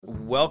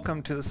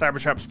Welcome to the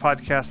Cybertraps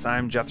podcast.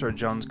 I'm Jethro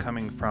Jones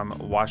coming from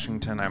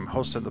Washington. I'm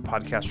host of the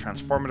podcast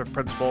Transformative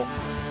Principal,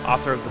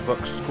 author of the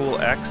book School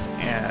X,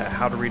 and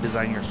How to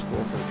Redesign Your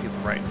School for the People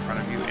Right in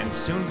Front of You, and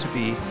soon to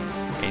be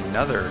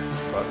another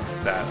book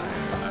that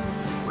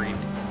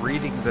I'm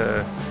reading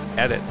the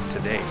edits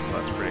today, so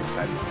that's pretty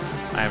exciting.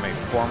 I am a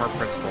former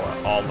principal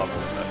at all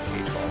levels of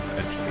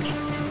K-12 education.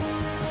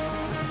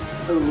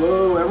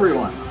 Hello,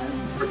 everyone. I'm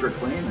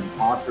Frederick Lane, an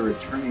author,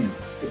 attorney, and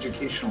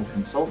educational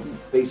consultant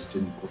based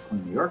in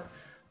Brooklyn, New York.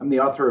 I'm the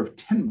author of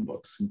 10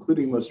 books,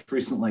 including most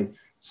recently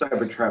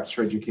Cybertraps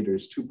for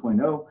Educators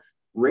 2.0,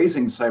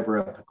 Raising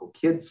Cyber-Ethical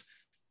Kids,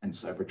 and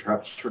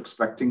Cybertraps for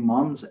Expecting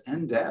Moms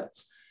and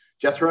Dads.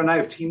 Jethro and I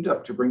have teamed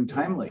up to bring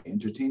timely,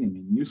 entertaining,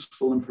 and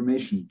useful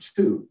information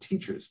to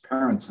teachers,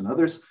 parents, and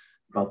others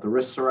about the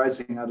risks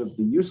arising out of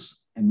the use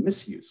and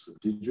misuse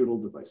of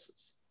digital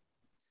devices.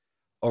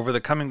 Over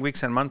the coming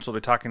weeks and months, we'll be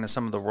talking to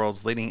some of the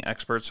world's leading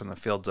experts in the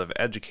fields of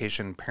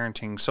education,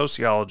 parenting,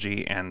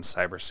 sociology, and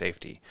cyber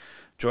safety.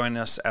 Join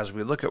us as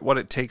we look at what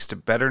it takes to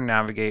better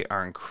navigate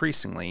our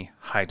increasingly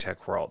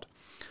high-tech world.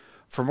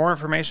 For more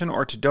information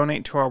or to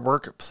donate to our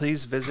work,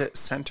 please visit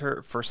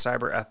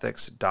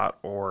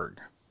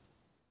centerforcyberethics.org.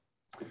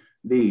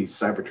 The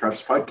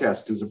Cybertraps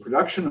podcast is a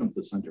production of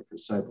the Center for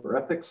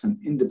Cyberethics, an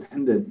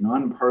independent,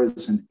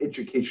 nonpartisan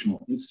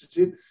educational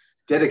institute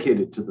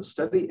dedicated to the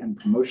study and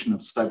promotion of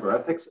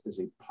cyberethics as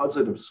a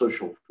positive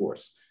social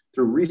force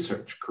through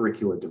research,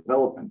 curricular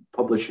development,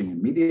 publishing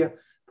and media,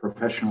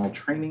 professional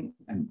training,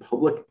 and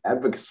public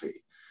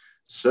advocacy.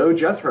 So,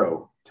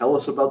 Jethro, tell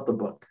us about the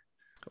book.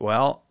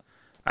 Well,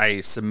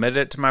 I submitted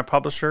it to my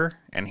publisher,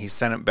 and he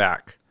sent it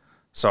back.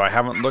 So I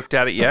haven't looked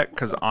at it yet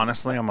because,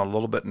 honestly, I'm a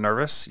little bit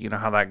nervous. You know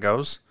how that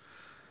goes.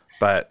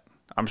 But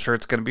I'm sure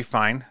it's going to be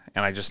fine,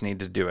 and I just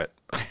need to do it.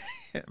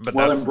 But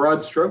well, in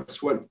broad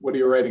strokes, what are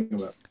you writing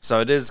about? So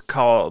it is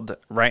called,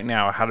 right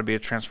now, How to Be a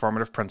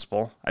Transformative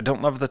Principal. I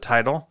don't love the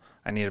title.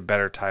 I need a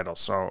better title,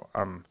 so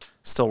I'm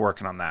still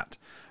working on that.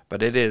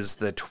 But it is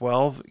the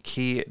 12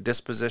 key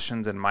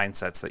dispositions and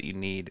mindsets that you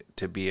need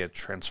to be a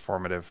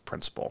transformative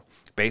principal,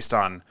 based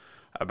on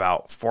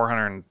about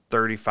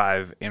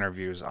 435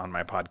 interviews on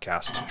my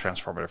podcast,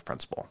 Transformative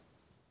Principal.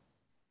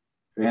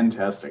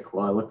 Fantastic.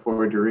 Well, I look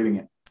forward to reading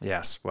it.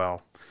 Yes,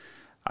 well,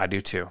 I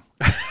do too.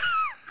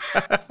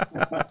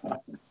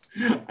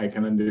 I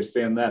can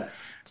understand that.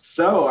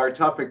 So our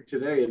topic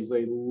today is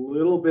a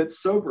little bit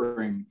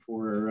sobering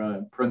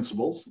for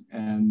principals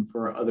and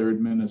for other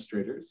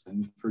administrators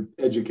and for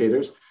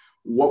educators.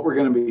 What we're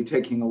going to be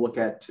taking a look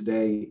at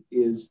today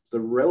is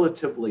the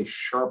relatively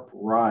sharp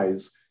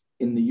rise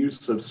in the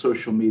use of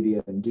social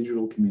media and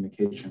digital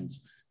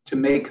communications to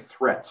make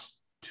threats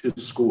to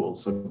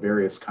schools of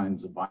various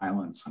kinds of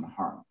violence and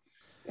harm.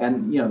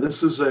 And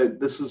this is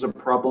a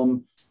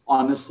problem,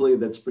 honestly,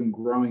 that's been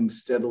growing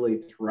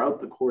steadily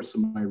throughout the course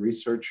of my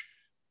research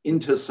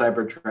into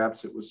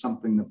Cybertraps. It was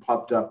something that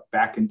popped up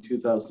back in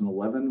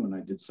 2011 when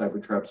I did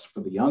Cybertraps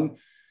for the Young.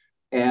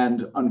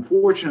 And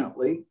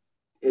unfortunately,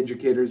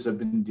 educators have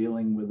been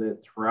dealing with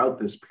it throughout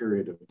this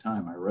period of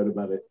time. I wrote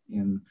about it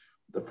in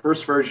the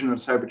first version of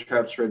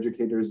Cybertraps for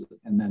Educators,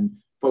 and then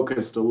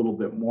focused a little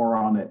bit more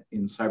on it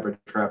in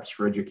Cybertraps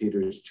for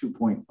Educators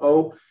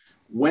 2.0.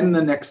 When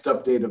the next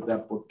update of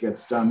that book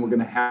gets done, we're going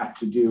to have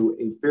to do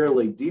a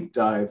fairly deep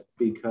dive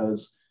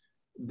because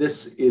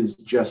this is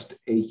just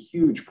a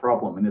huge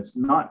problem, and it's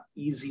not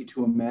easy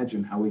to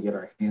imagine how we get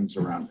our hands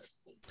around it.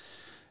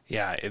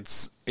 Yeah,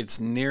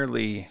 it's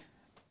nearly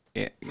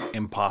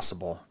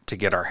impossible to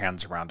get our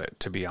hands around it,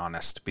 to be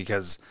honest,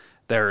 because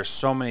there are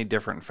so many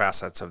different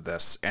facets of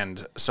this.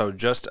 And so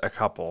just a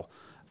couple.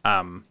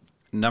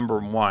 Number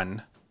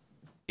one,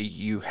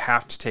 you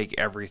have to take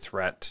every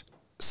threat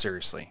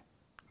seriously.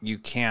 You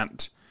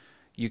can't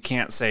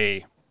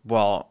say,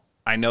 well,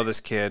 I know this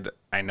kid,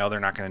 I know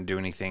they're not going to do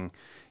anything.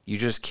 You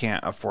just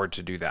can't afford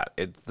to do that.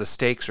 The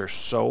stakes are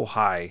so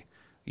high,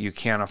 you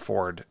can't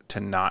afford to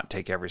not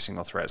take every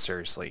single threat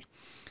seriously.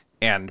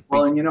 And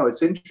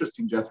it's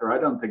interesting, Jethro. I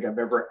don't think I've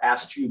ever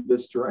asked you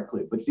this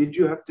directly, but did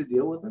you have to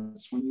deal with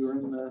this when you were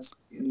in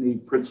the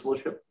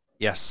principalship?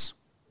 Yes.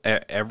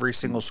 Every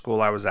single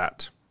school I was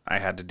at, I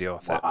had to deal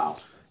with it. Wow.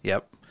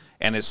 Yep.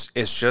 And it's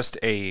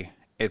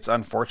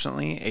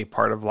unfortunately a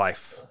part of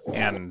life.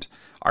 And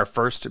our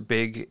first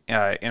big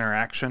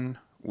interaction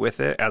with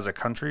it as a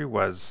country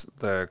was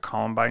the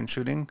Columbine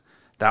shooting.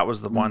 That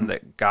was the one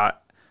that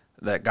got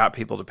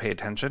people to pay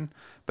attention.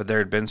 But there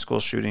had been school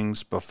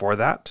shootings before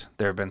that.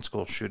 There have been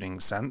school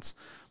shootings since.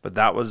 But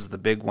that was the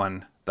big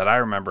one that I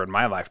remember in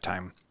my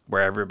lifetime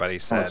where everybody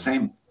said,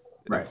 same.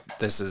 Right.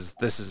 This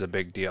is a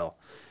big deal.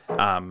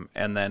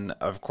 And then,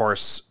 of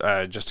course,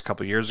 just a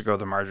couple of years ago,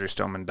 the Marjory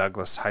Stoneman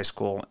Douglas High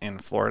School in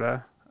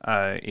Florida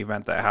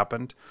event that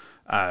happened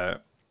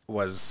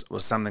was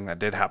something that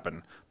did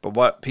happen. But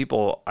what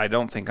people, I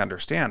don't think,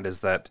 understand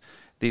is that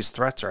these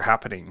threats are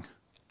happening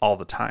all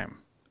the time,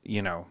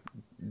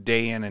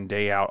 day in and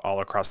day out all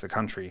across the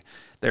country.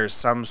 There's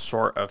some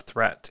sort of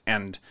threat,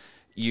 and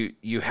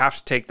you have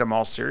to take them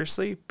all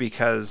seriously,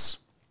 because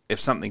if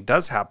something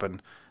does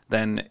happen,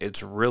 then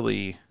it's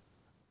really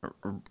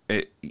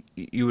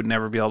you would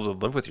never be able to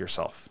live with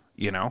yourself,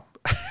 you know?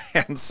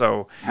 And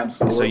so you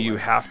Absolutely.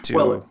 have to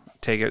Well,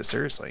 take it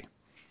seriously.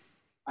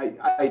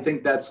 I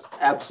think that's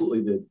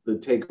absolutely the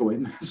takeaway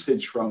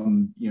message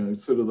from,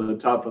 sort of the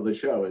top of the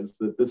show, is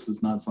that this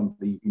is not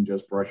something you can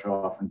just brush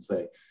off and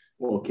say,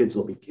 well, kids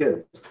will be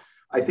kids.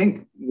 I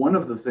think one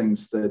of the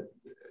things that,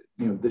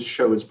 this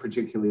show is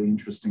particularly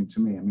interesting to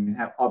me. I mean,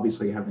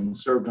 obviously, having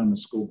served on the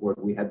school board,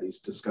 we had these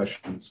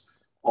discussions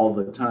all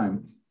the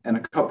time. And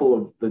a couple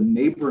of the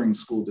neighboring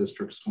school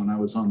districts, when I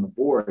was on the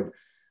board,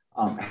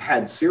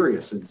 had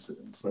serious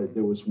incidents. Like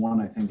there was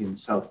one, I think, in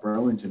South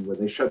Burlington where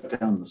they shut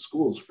down the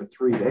schools for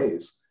 3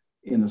 days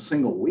in a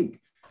single week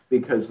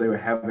because they were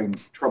having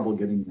trouble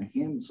getting their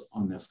hands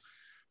on this.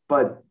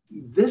 But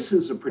this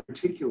is a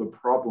particular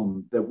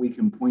problem that we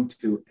can point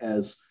to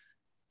as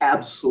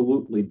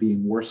absolutely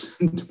being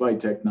worsened by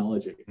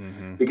technology.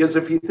 Mm-hmm. Because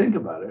if you think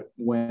about it,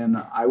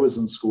 when I was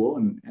in school,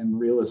 and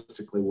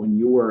realistically, when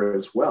you were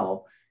as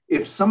well,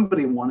 if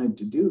somebody wanted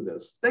to do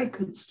this, they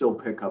could still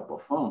pick up a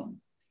phone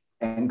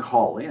and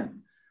call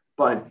in.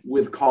 But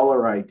with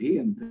caller ID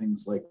and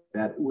things like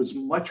that, it was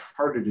much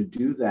harder to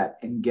do that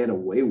and get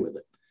away with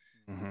it.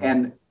 Mm-hmm.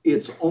 And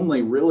it's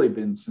only really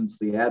been since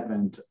the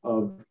advent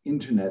of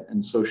internet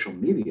and social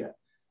media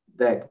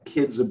that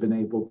kids have been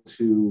able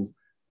to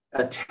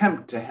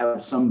attempt to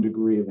have some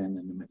degree of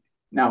anonymity.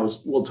 Now,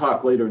 we'll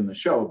talk later in the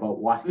show about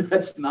why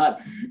that's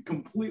not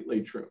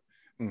completely true.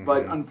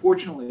 But Mm-hmm.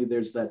 unfortunately,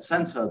 there's that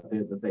sense out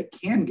there that they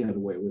can get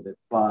away with it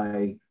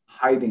by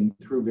hiding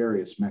through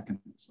various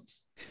mechanisms.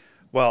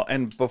 Well,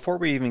 and before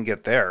we even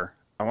get there,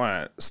 I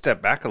want to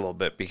step back a little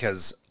bit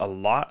because a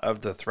lot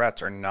of the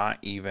threats are not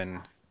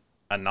even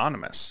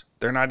anonymous.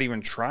 They're not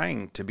even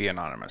trying to be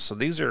anonymous. So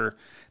these are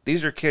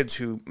kids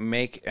who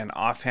make an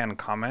offhand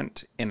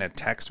comment in a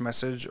text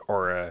message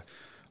or a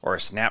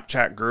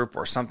Snapchat group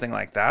or something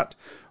like that,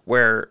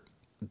 where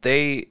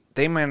they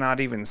may not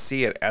even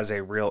see it as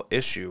a real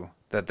issue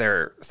that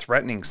they're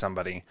threatening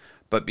somebody,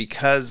 but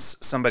because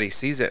somebody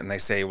sees it and they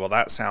say, "Well,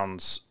 that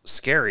sounds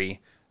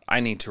scary. I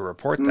need to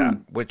report that,"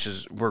 which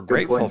is we're Good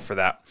grateful point. for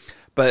that.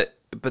 But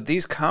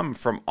these come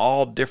from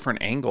all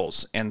different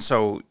angles, and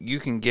so you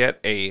can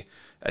get a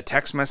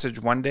text message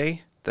one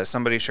day that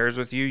somebody shares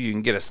with you. You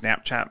can get a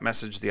Snapchat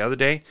message the other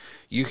day.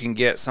 You can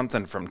get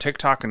something from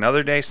TikTok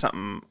another day,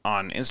 something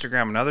on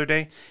Instagram another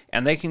day,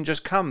 and they can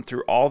just come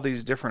through all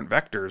these different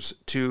vectors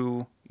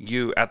to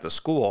you at the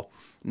school.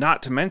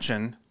 Not to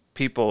mention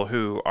people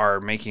who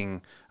are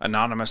making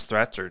anonymous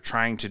threats or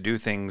trying to do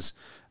things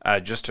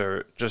just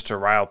to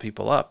rile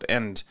people up,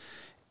 and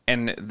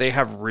they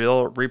have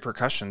real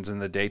repercussions in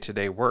the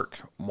day-to-day work.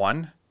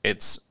 One,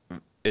 it's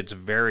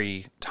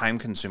very time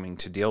consuming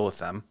to deal with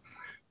them,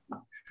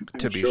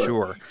 to I'm be sure.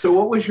 sure. So,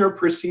 what was your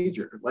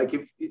procedure? Like,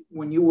 if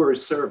when you were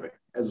serving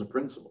as a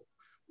principal,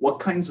 what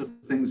kinds of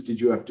things did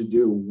you have to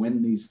do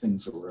when these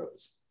things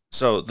arose?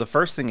 So the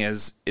first thing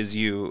is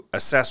you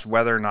assess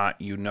whether or not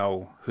you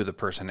know who the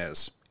person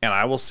is. And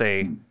I will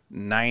say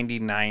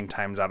 99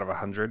 times out of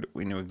 100,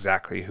 we knew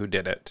exactly who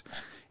did it,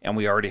 and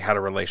we already had a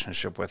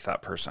relationship with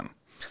that person.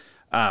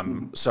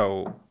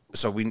 So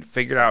we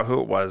figured out who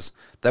it was.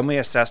 Then we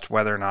assessed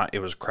whether or not it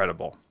was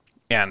credible.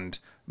 And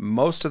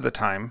most of the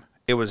time,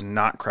 it was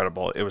not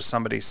credible. It was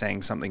somebody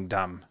saying something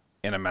dumb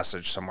in a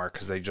message somewhere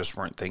because they just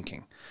weren't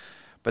thinking.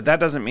 But that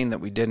doesn't mean that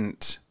we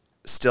didn't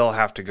still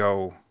have to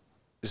go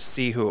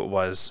see who it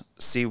was,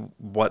 see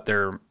what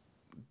their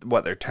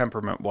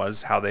temperament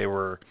was, how they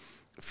were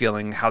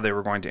feeling, how they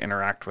were going to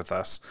interact with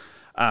us,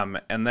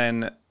 and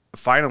then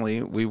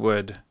finally we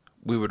would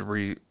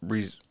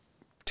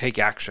take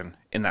action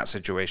in that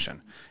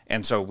situation.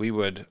 And so we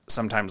would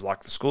sometimes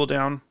lock the school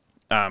down.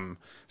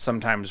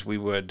 Sometimes we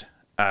would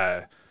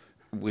have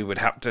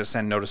to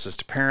send notices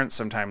to parents.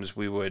 Sometimes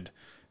we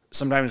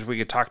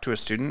could talk to a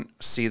student,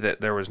 see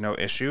that there was no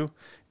issue,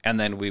 and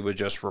then we would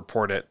just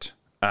report it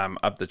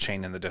up the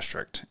chain in the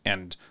district,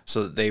 and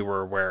so that they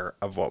were aware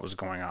of what was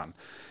going on.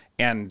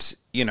 And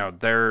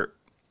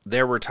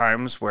there were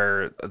times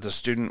where the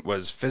student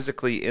was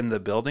physically in the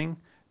building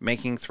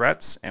making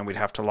threats, and we'd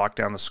have to lock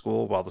down the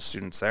school while the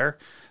student's there.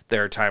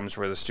 There are times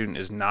where the student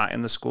is not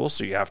in the school,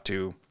 so you have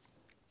to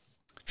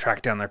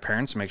track down their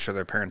parents, make sure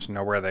their parents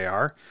know where they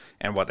are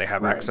and what they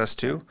have Right. access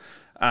to.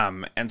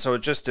 And so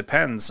it just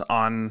depends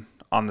on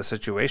the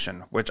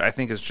situation, which I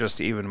think is just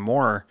even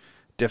more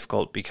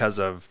difficult because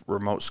of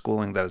remote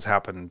schooling that has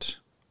happened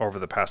over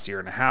the past year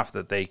and a half,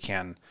 that they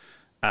can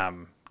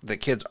the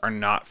kids are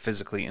not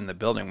physically in the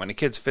building. When a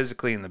kid's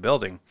physically in the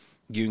building,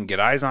 you can get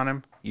eyes on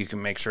them. You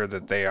can make sure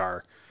that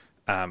they're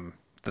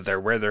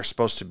where they're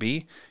supposed to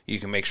be. You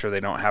can make sure they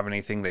don't have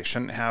anything they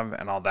shouldn't have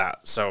and all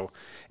that. So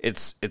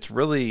it's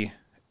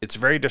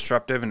very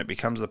disruptive, and it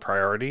becomes the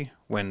priority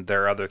when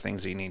there are other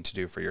things that you need to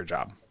do for your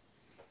job.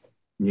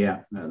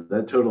 Yeah, no,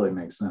 that totally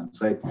makes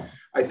sense.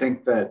 I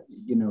think that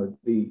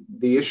the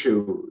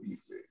issue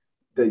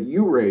that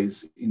you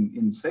raise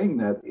in saying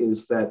that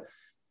is that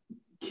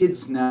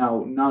kids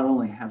now not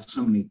only have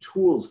so many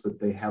tools that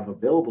they have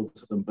available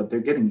to them, but they're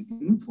getting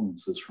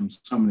influences from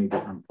so many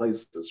different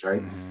places,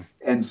 right? Mm-hmm.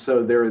 And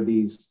so there are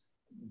these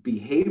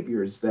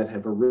behaviors that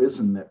have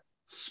arisen that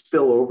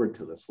spill over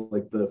to this,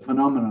 like the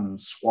phenomenon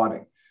of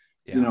swatting,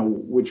 Yeah.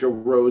 which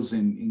arose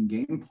in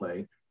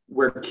gameplay,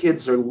 where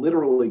kids are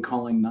literally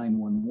calling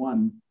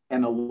 911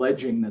 and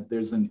alleging that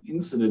there's an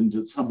incident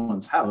at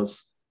someone's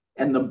house,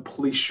 and the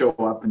police show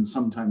up and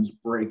sometimes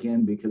break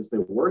in because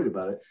they're worried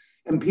about it,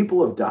 and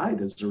people have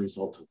died as a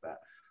result of that.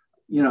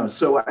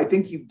 So I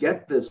think you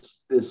get this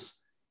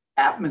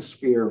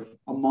atmosphere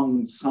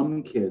among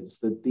some kids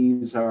that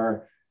these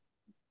are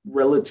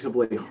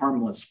relatively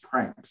harmless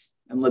pranks,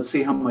 and let's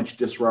see how much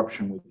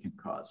disruption we can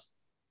cause.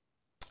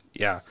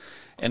 Yeah.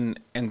 And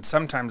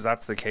sometimes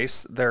that's the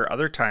case. There are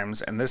other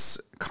times, and this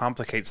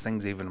complicates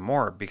things even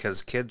more,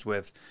 because kids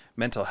with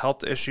mental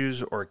health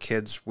issues or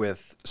kids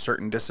with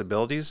certain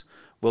disabilities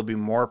will be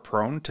more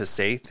prone to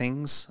say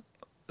things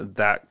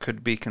that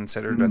could be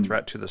considered a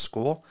threat to the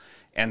school.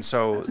 And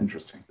so That's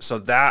interesting. so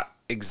that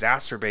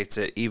exacerbates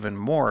it even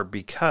more,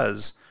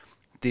 because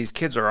these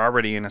kids are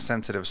already in a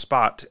sensitive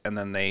spot, and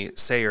then they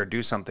say or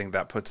do something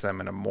that puts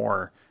them in a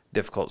more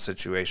difficult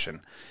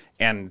situation.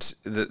 And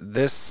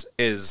this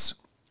is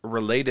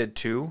related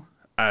to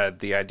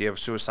the idea of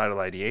suicidal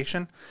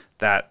ideation,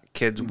 that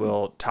kids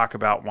will talk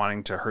about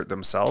wanting to hurt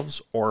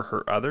themselves or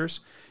hurt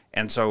others.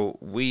 And so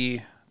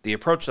the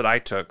approach that I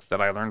took, that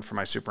I learned from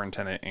my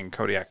superintendent in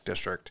Kodiak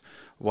District,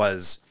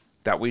 was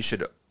that we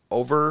should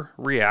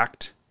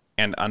overreact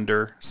and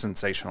under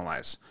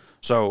sensationalize.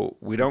 So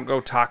we don't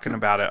go talking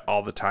about it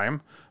all the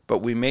time, but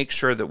we make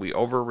sure that we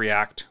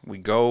overreact. We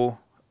go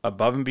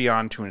above and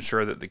beyond to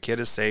ensure that the kid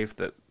is safe,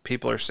 that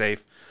people are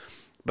safe,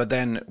 but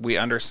then we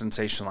under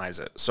sensationalize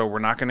it. So we're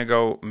not going to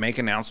go make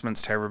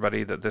announcements to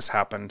everybody that this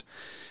happened.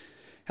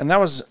 And that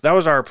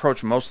was our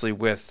approach mostly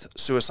with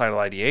suicidal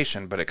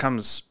ideation, but it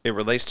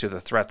relates to the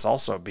threats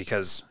also,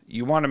 because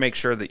you want to make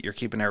sure that you're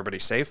keeping everybody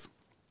safe,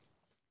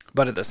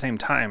 but at the same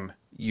time,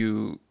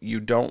 you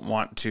don't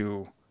want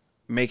to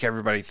make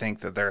everybody think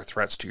that there are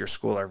threats to your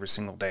school every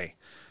single day,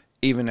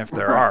 even if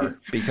there are,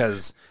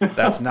 because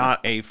that's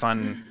not a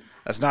fun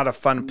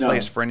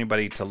place for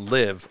anybody to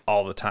live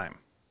all the time.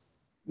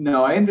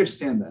 No, I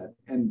understand that,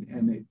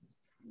 and it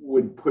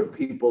would put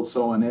people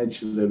so on edge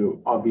that it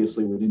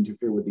obviously would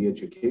interfere with the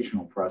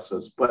educational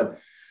process. But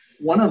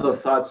one of the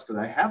thoughts that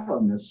I have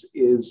on this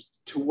is,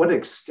 to what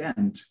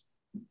extent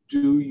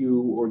do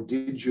you or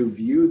did you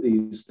view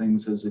these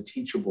things as a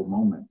teachable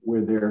moment,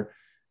 where they're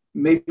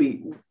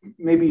maybe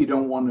you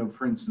don't want to,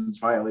 for instance,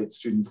 violate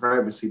student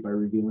privacy by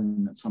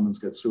revealing that someone's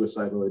got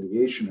suicidal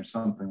ideation or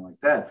something like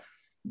that,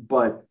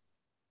 but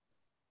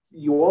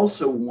you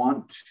also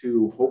want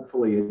to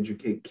hopefully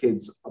educate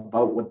kids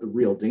about what the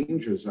real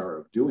dangers are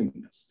of doing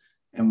this,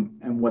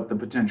 and what the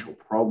potential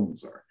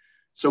problems are.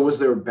 So was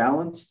there a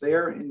balance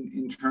there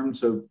in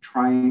terms of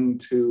trying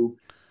to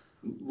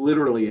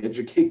literally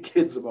educate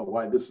kids about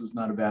why this is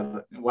not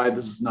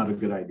a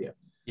good idea?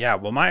 Yeah,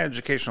 well, my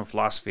educational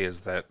philosophy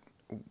is that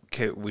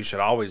we should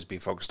always be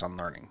focused on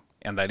learning,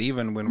 and that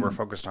even when we're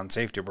focused on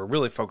safety, we're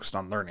really focused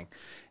on learning.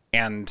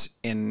 And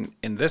in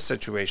this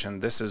situation,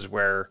 this is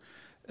where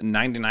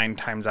 99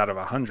 times out of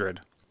 100,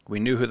 we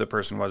knew who the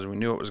person was, we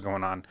knew what was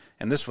going on,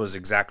 and this was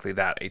exactly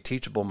that, a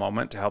teachable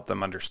moment to help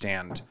them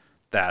understand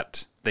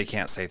that they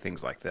can't say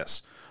things like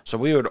this. So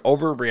we would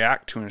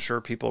overreact to ensure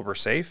people were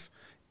safe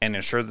and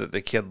ensure that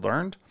the kid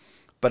learned,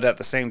 but at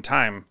the same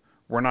time,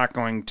 we're not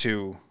going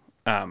to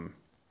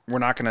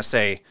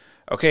say,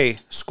 okay,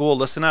 school,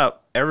 listen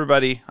up,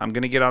 everybody, I'm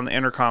going to get on the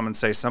intercom and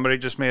say, somebody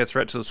just made a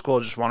threat to the school.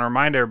 Just want to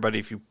remind everybody,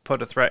 if you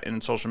put a threat in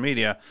social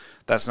media,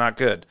 that's not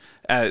good.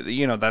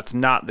 That's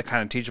not the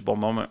kind of teachable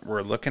moment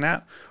we're looking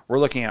at. We're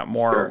looking at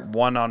more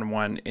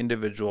one-on-one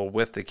individual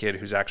with the kid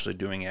who's actually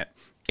doing it,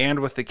 and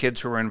with the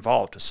kids who are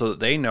involved, so that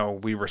they know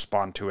we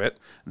respond to it.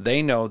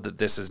 They know that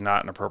this is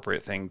not an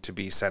appropriate thing to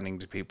be sending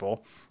to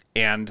people,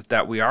 and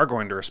that we are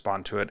going to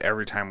respond to it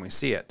every time we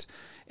see it.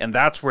 And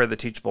that's where the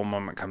teachable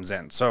moment comes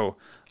in. So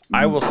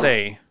I will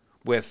say,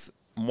 with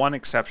one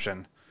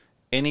exception,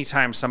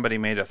 anytime somebody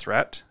made a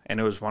threat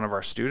and it was one of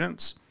our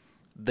students,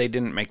 they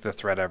didn't make the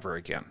threat ever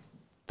again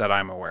that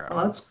I'm aware of.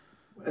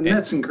 Well,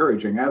 that's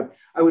encouraging.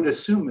 I would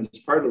assume, as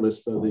part of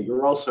this, though, that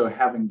you're also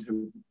having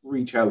to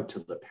reach out to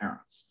the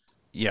parents.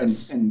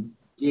 Yes. And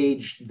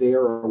gauge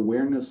their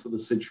awareness of the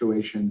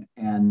situation,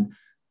 and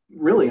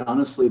really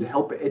honestly to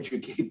help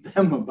educate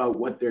them about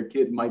what their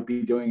kid might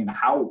be doing and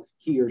how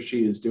he or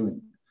she is doing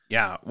it.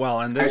 Yeah,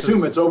 well, and I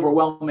assume it's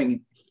overwhelmingly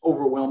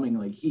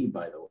he,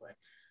 by the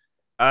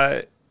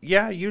way.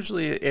 Yeah,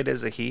 usually it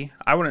is a he.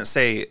 I wouldn't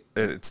say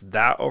it's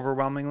that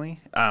overwhelmingly.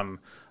 A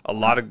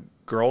lot of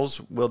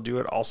girls will do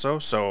it also.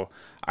 So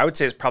I would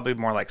say it's probably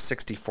more like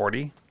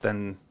 60-40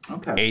 than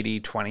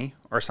 80-20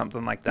 or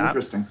something like that.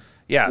 Interesting.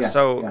 Yeah.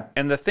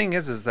 And the thing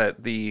is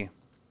that the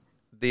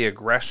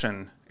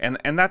aggression,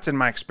 and that's in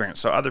my experience.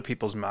 So other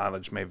people's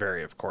mileage may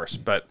vary, of course,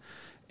 but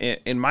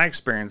in my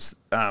experience,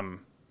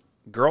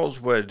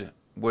 girls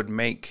would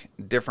make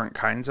different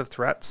kinds of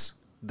threats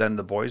than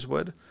the boys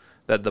would.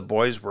 That the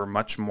boys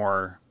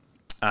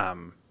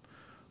um,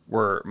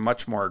 were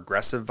much more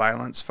aggressive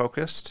violence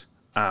focused,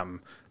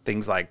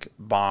 things like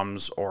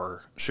bombs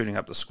or shooting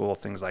up the school,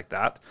 things like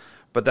that.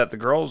 But that the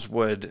girls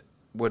would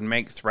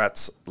make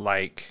threats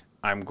like,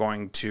 I'm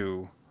going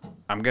to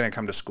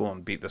come to school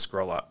and beat this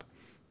girl up.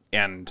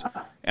 And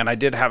and I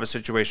did have a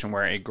situation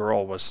where a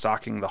girl was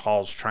stalking the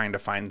halls trying to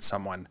find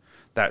someone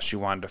that she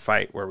wanted to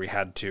fight, where we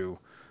had to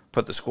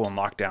put the school in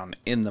lockdown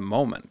in the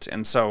moment.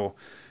 And so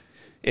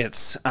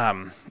it's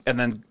and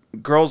then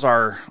girls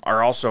are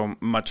also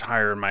much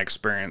higher in my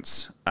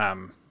experience,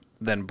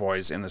 than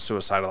boys in the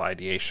suicidal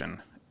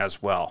ideation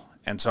as well.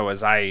 And so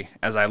as I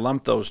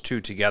lump those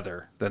two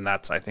together, then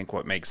that's, I think,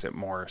 what makes it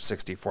more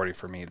 60-40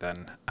 for me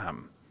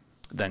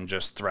than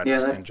just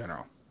threats Yeah, in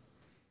general.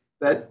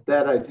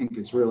 that I think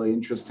is really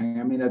interesting.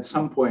 I mean, at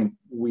some point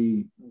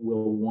we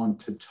will want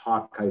to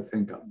talk, I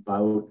think,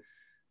 about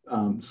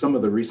some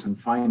of the recent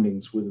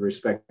findings with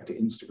respect to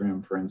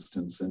Instagram, for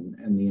instance,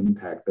 and the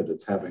impact that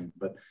it's having.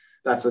 But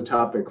that's a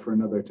topic for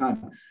another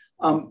time.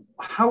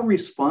 How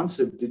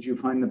responsive did you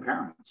find the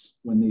parents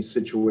when these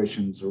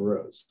situations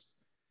arose?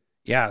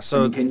 Yeah, I mean,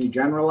 so can you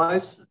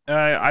generalize?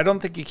 I don't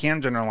think you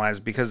can generalize,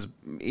 because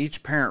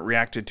each parent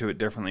reacted to it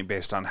differently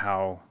based on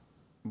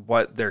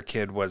what their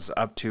kid was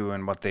up to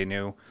and what they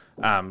knew.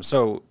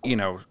 So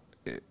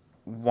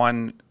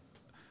one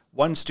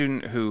one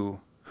student who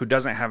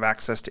doesn't have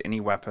access to any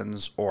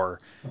weapons or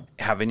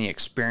have any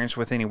experience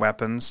with any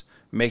weapons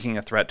making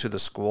a threat to the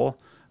school,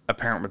 a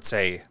parent would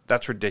say,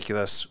 "That's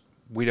ridiculous.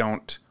 We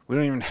don't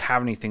even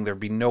have anything. There'd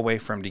be no way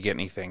for him to get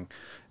anything."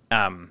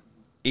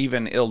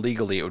 Even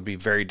illegally, it would be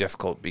very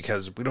difficult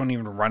because we don't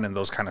even run in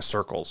those kind of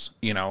circles.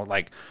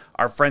 Like,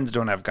 our friends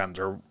don't have guns,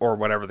 or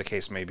whatever the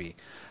case may be.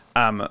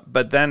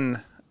 But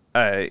then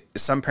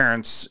some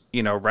parents,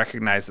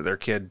 recognize that their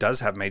kid does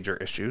have major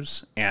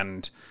issues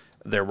and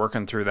they're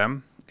working through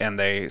them, and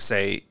they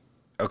say,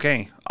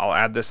 "Okay, I'll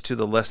add this to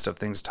the list of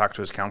things to talk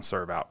to his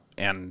counselor about,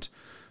 and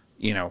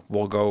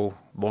we'll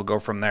go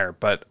from there.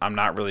 But I'm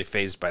not really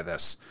fazed by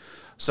this."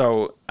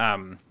 So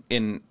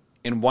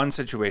in one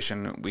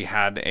situation, we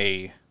had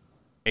a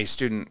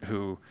student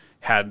who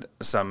had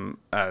some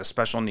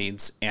special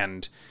needs,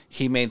 and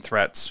he made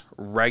threats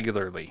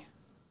regularly.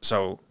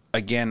 So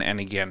again and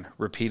again,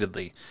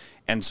 repeatedly.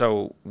 And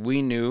so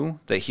we knew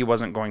that he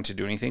wasn't going to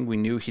do anything. We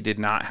knew he did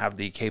not have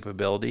the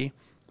capability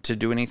to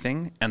do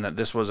anything, and that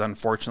this was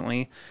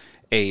unfortunately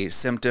a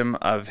symptom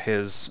of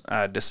his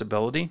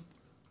disability.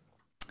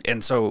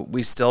 And so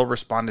we still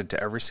responded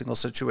to every single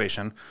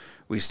situation.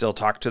 We still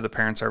talked to the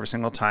parents every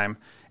single time.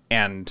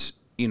 And,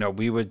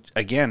 we would,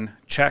 again,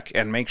 check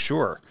and make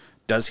sure,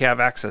 does he have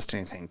access to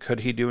anything?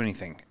 Could he do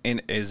anything?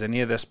 Is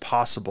any of this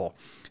possible?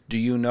 Do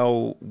you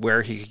know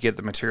where he could get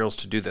the materials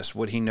to do this?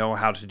 Would he know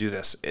how to do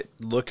this?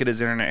 Look at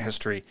his internet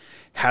history.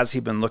 Has he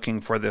been looking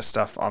for this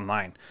stuff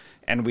online?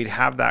 And we'd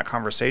have that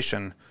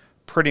conversation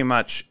pretty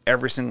much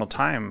every single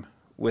time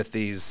with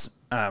these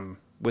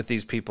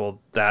people,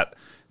 that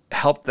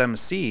help them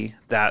see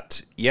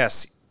that,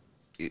 yes,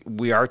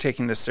 we are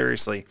taking this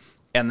seriously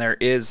and there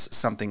is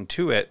something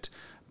to it,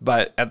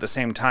 but at the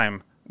same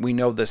time, we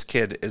know this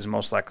kid is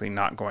most likely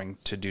not going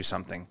to do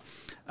something.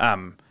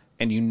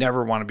 And you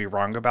never want to be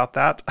wrong about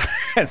that.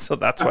 And so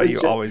that's why you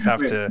always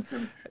have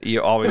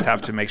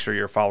to make sure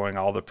you're following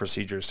all the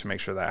procedures to make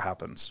sure that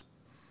happens.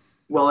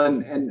 Well,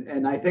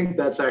 and I think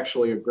that's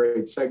actually a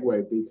great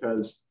segue,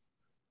 because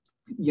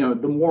the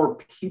more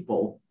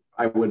people,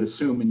 I would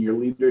assume, in your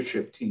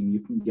leadership team you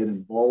can get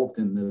involved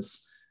in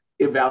this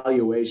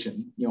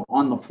evaluation,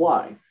 on the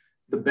fly,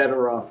 the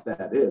better off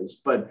that is.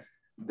 But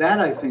that,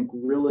 I think,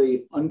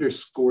 really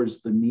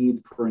underscores the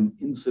need for an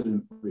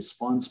incident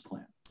response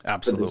plan.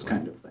 Absolutely. For this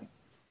kind of thing.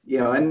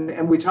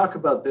 And we talk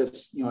about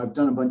this, I've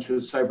done a bunch of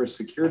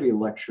cybersecurity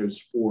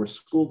lectures for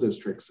school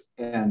districts,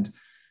 and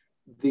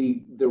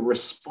the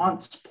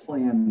response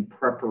plan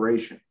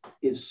preparation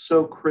is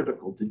so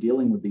critical to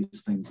dealing with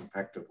these things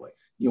effectively.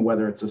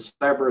 Whether it's a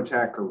cyber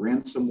attack or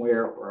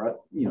ransomware or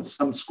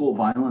some school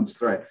violence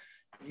threat,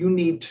 you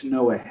need to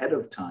know ahead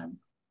of time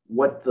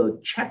what the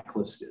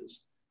checklist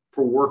is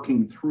for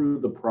working through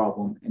the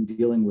problem and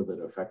dealing with it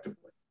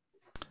effectively.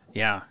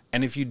 Yeah.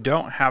 And if you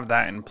don't have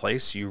that in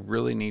place, you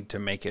really need to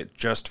make it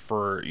just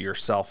for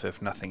yourself,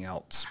 if nothing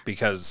else,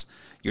 because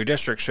your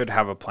district should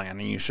have a plan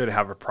and you should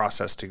have a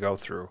process to go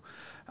through.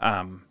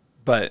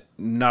 But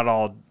not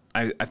all,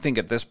 I think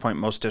at this point,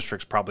 most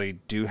districts probably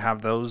do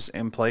have those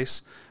in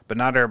place, but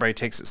not everybody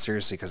takes it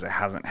seriously because it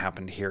hasn't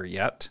happened here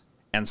yet.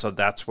 And so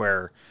that's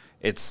where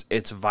it's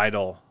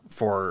vital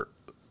for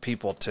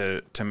people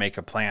to make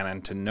a plan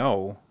and to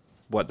know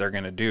what they're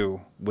going to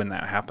do when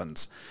that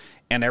happens.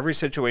 And every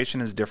situation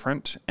is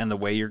different, and the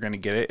way you're going to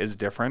get it is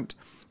different.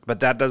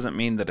 But that doesn't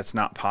mean that it's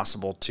not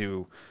possible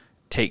to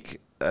take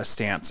a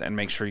stance and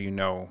make sure you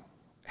know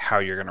how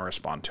you're going to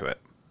respond to it.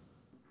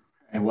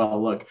 And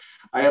well, look,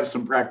 I have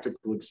some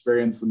practical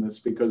experience in this,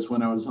 because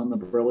when I was on the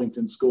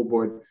Burlington School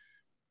Board,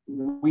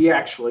 we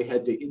actually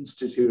had to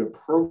institute a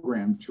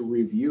program to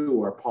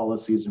review our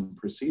policies and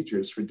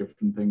procedures for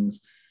different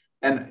things.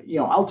 And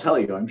I'll tell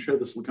you, I'm sure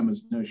this will come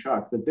as no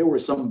shock, that there were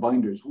some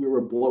binders we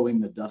were blowing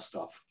the dust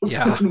off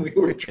Yeah. when we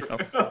were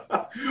Yep.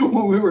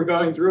 when we were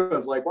going through. I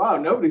was like, wow,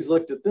 nobody's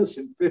looked at this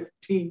in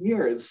 15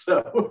 years.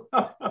 So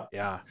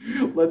Yeah.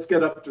 let's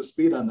get up to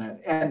speed on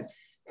that.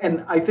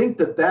 And I think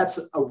that that's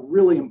a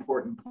really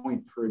important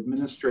point for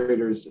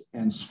administrators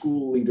and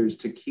school leaders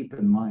to keep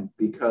in mind,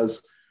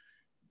 because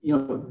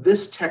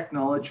this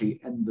technology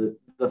and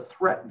the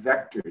threat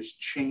vectors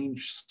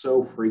change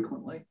so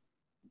frequently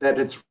that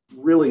it's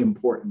really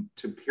important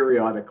to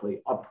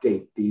periodically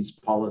update these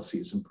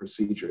policies and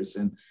procedures,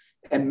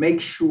 and make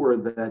sure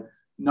that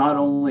not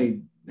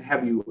only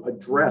have you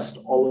addressed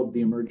all of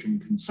the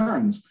emerging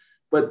concerns,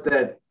 but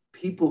that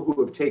people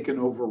who have taken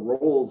over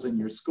roles in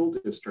your school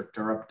district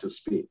are up to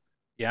speed.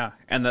 Yeah,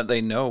 and that they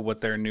know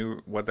what their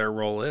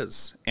role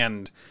is.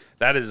 And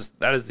that is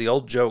the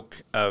old joke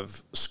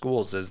of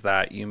schools, is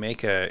that you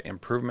make a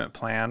improvement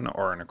plan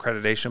or an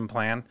accreditation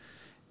plan,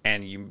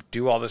 and you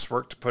do all this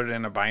work to put it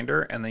in a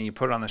binder, and then you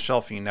put it on the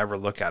shelf and you never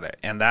look at it.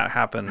 And that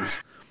happens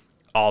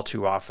all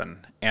too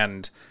often.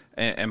 And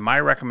my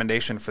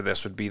recommendation for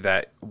this would be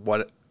that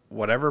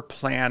whatever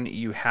plan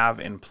you have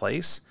in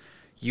place,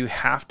 you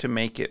have to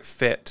make it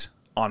fit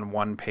on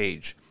one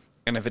page.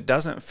 And if it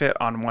doesn't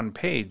fit on one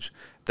page,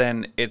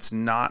 then it's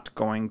not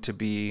going to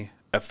be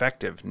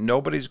effective.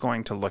 Nobody's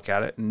going to look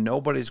at it.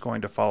 Nobody's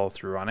going to follow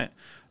through on it.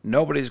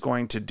 Nobody's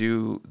going to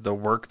do the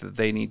work that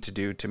they need to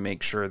do to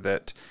make sure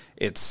that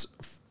it's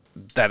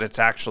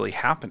actually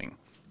happening.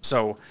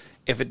 So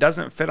if it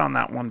doesn't fit on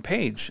that one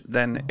page,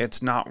 then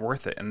it's not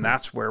worth it. And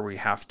that's where we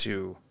have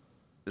to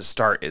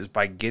start, is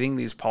by getting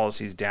these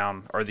policies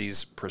down, or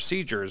these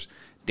procedures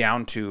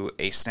down to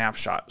a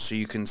snapshot, so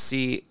you can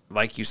see,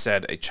 like you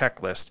said, a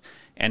checklist,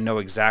 and know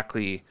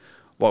exactly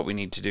what we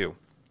need to do.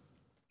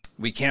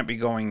 We can't be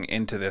going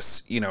into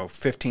this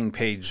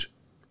 15-page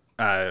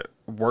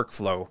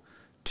workflow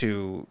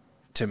to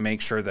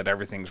make sure that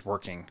everything's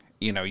working.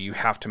 You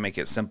have to make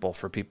it simple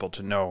for people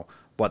to know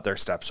what their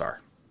steps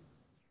are.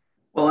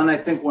 Well, and I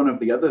think one of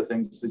the other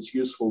things that's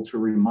useful to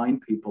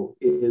remind people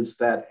is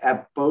that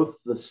at both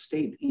the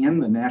state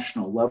and the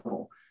national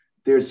level,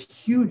 there's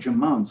huge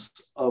amounts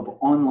of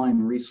online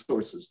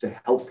resources to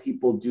help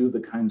people do the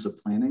kinds of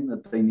planning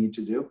that they need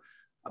to do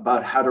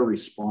about how to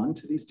respond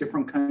to these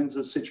different kinds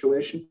of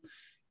situations.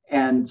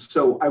 And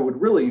so I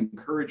would really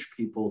encourage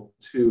people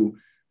to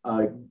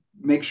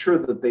make sure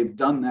that they've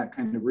done that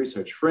kind of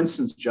research. For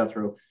instance,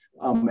 Jethro,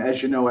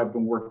 as you know, I've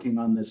been working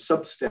on this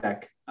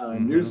Substack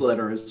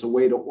newsletter as a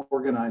way to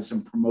organize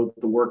and promote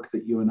the work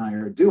that you and I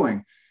are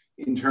doing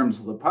in terms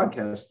of the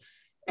podcast.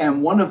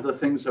 And one of the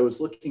things I was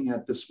looking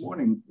at this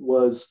morning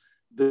was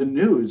the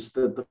news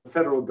that the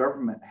federal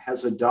government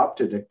has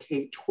adopted a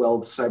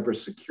K-12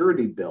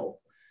 cybersecurity bill.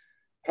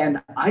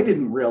 And I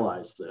didn't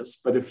realize this,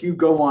 but if you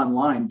go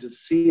online to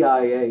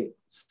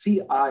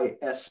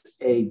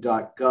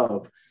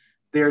CISA.gov,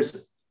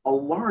 there's a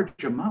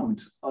large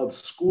amount of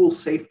school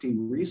safety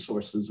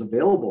resources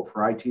available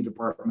for IT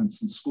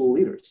departments and school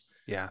leaders.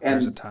 Yeah,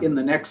 there's a And ton. in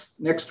the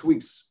next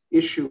week's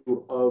issue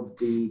of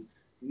the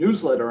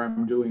newsletter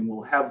I'm doing,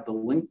 we'll have the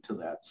link to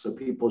that. So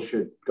people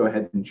should go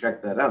ahead and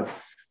check that out.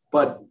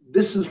 But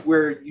this is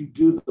where you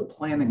do the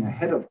planning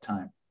ahead of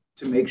time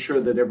to make sure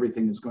that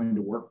everything is going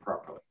to work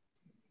properly.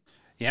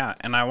 Yeah,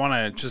 and I want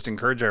to just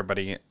encourage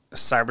everybody,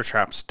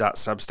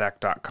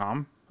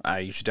 cybertraps.substack.com.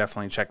 You should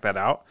definitely check that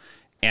out.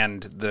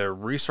 And the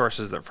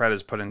resources that Fred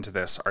has put into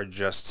this are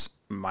just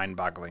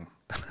mind-boggling.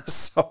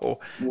 So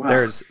Wow.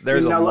 there's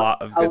a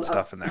lot of good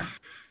stuff in there.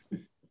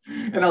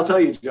 And I'll tell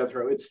you,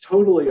 Jethro, it's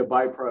totally a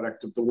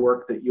byproduct of the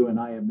work that you and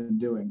I have been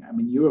doing. I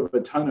mean, you have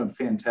a ton of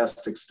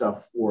fantastic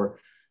stuff for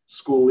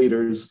school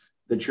leaders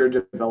that you're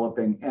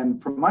developing.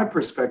 And from my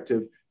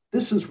perspective,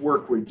 this is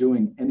work we're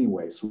doing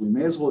anyway, so we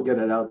may as well get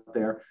it out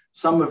there.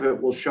 Some of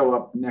it will show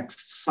up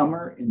next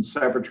summer in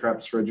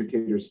Cybertraps for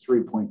Educators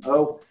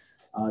 3.0.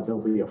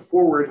 There'll be a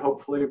forward,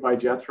 hopefully, by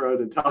Jethro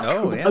to talk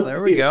about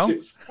there we go.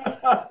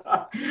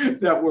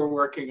 that we're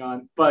working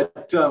on.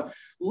 But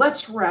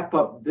let's wrap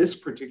up this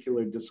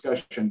particular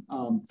discussion.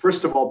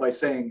 First of all, by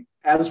saying,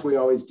 as we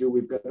always do,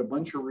 we've got a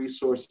bunch of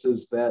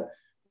resources that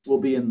will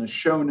be in the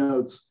show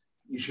notes.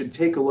 You should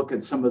take a look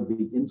at some of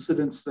the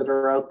incidents that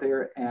are out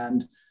there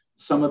and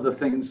some of the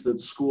things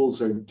that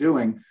schools are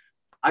doing.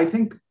 I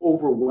think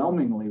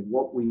overwhelmingly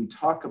what we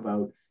talk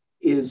about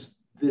is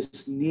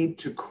this need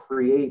to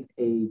create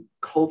a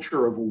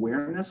culture of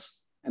awareness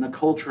and a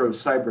culture of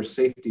cyber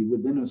safety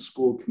within a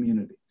school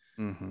community.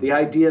 Mm-hmm. The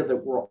idea that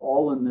we're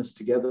all in this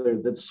together,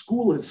 that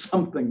school is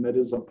something that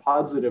is a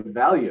positive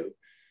value,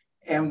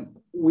 and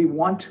we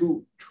want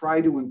to try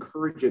to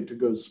encourage it to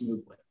go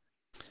smoothly.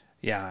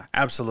 Yeah,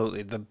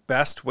 absolutely. The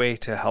best way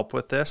to help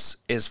with this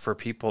is for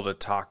people to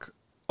talk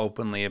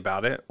openly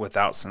about it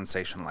without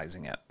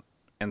sensationalizing it.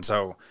 And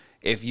so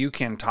if you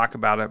can talk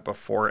about it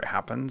before it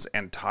happens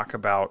and talk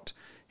about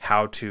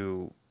how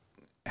to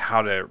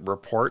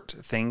report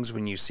things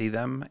when you see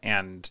them,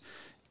 and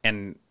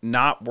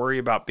not worry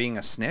about being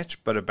a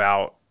snitch, but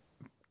about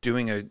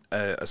doing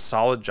a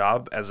solid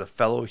job as a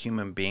fellow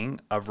human being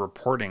of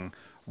reporting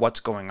what's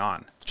going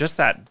on. Just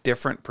that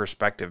different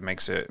perspective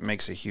makes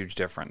a huge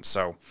difference.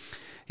 So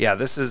yeah,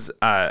 this is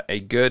a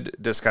good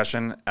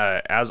discussion.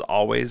 As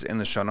always, in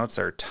the show notes,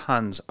 there are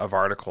tons of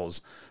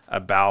articles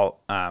about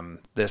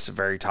this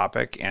very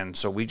topic. And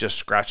so we just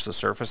scratched the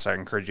surface. I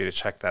encourage you to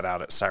check that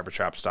out at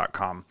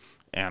cybertraps.com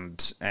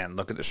and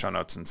look at the show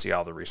notes and see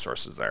all the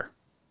resources there.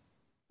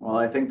 Well,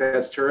 I think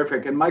that's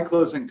terrific. And my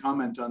closing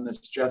comment on this,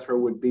 Jethro,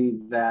 would be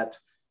that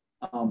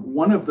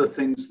one of the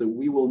things that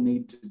we will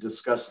need to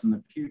discuss in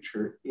the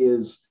future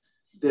is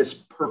this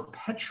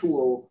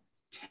perpetual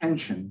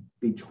tension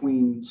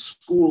between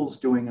schools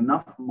doing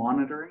enough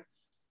monitoring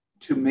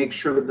to make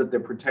sure that they're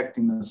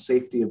protecting the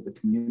safety of the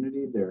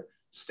community, their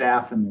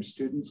staff and their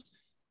students,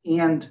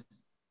 and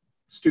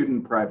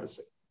student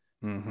privacy.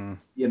 Mm-hmm.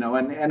 You know,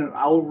 and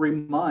I'll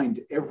remind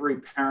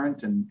every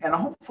parent and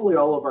hopefully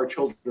all of our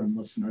children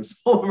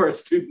listeners, all of our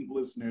student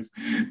listeners,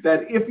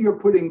 that if you're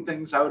putting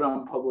things out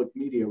on public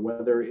media,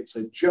 whether it's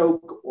a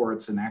joke or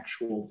it's an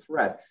actual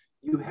threat,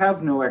 you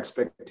have no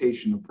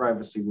expectation of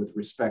privacy with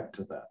respect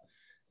to that.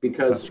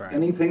 Because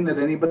anything that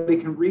anybody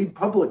can read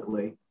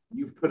publicly,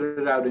 you've put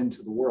it out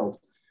into the world.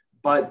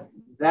 But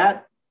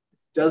that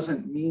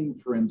doesn't mean,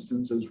 for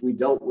instance, as we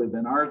dealt with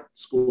in our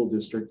school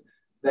district,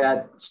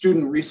 that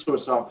student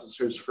resource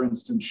officers, for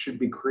instance, should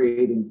be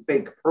creating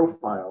fake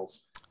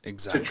profiles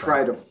to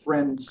try to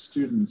friend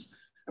students.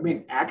 I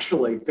mean,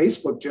 actually,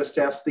 Facebook just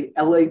asked the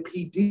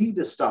LAPD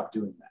to stop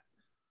doing that.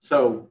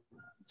 So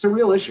it's a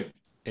real issue.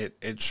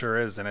 It sure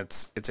is. And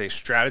it's a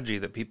strategy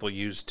that people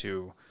use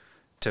to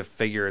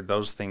figure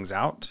those things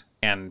out.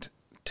 And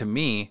to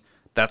me,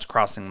 that's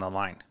crossing the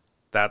line.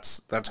 That's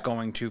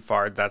going too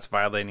far. That's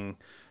violating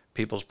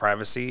people's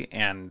privacy.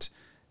 And,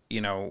 you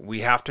know,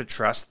 we have to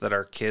trust that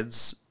our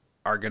kids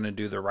are going to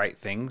do the right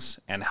things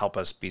and help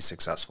us be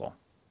successful.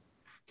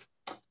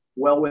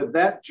 Well, with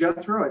that,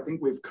 Jethro, I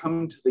think we've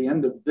come to the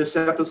end of this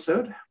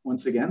episode.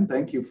 Once again,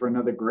 thank you for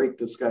another great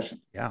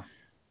discussion. Yeah.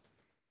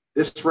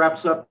 This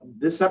wraps up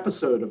this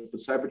episode of the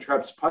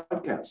Cybertraps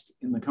podcast.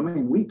 In the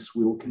coming weeks,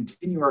 we will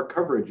continue our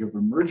coverage of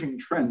emerging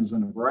trends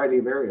in a variety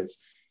of areas,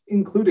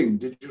 including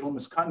digital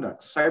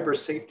misconduct, cyber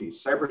safety,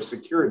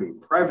 cybersecurity,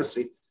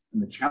 privacy,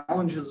 and the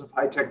challenges of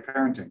high-tech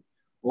parenting.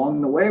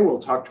 Along the way, we'll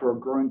talk to our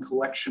growing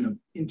collection of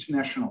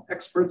international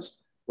experts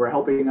who are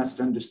helping us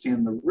to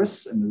understand the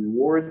risks and the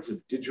rewards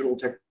of digital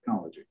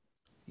technology.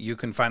 You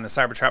can find the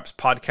Cybertraps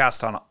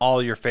podcast on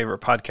all your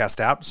favorite podcast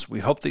apps. We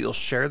hope that you'll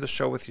share the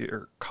show with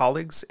your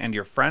colleagues and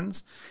your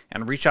friends,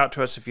 and reach out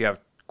to us if you have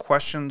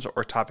questions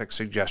or topic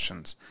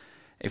suggestions.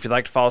 If you'd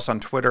like to follow us on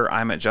Twitter,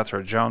 I'm at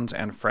Jethro Jones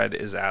and Fred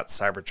is at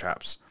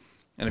Cybertraps.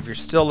 And if you're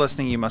still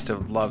listening, you must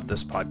have loved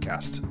this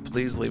podcast.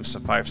 Please leave us a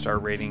 5-star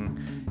rating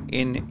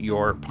in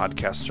your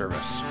podcast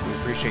service. We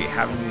appreciate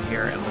having you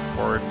here and look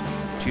forward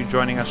to you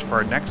joining us for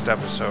our next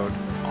episode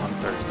on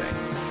Thursday.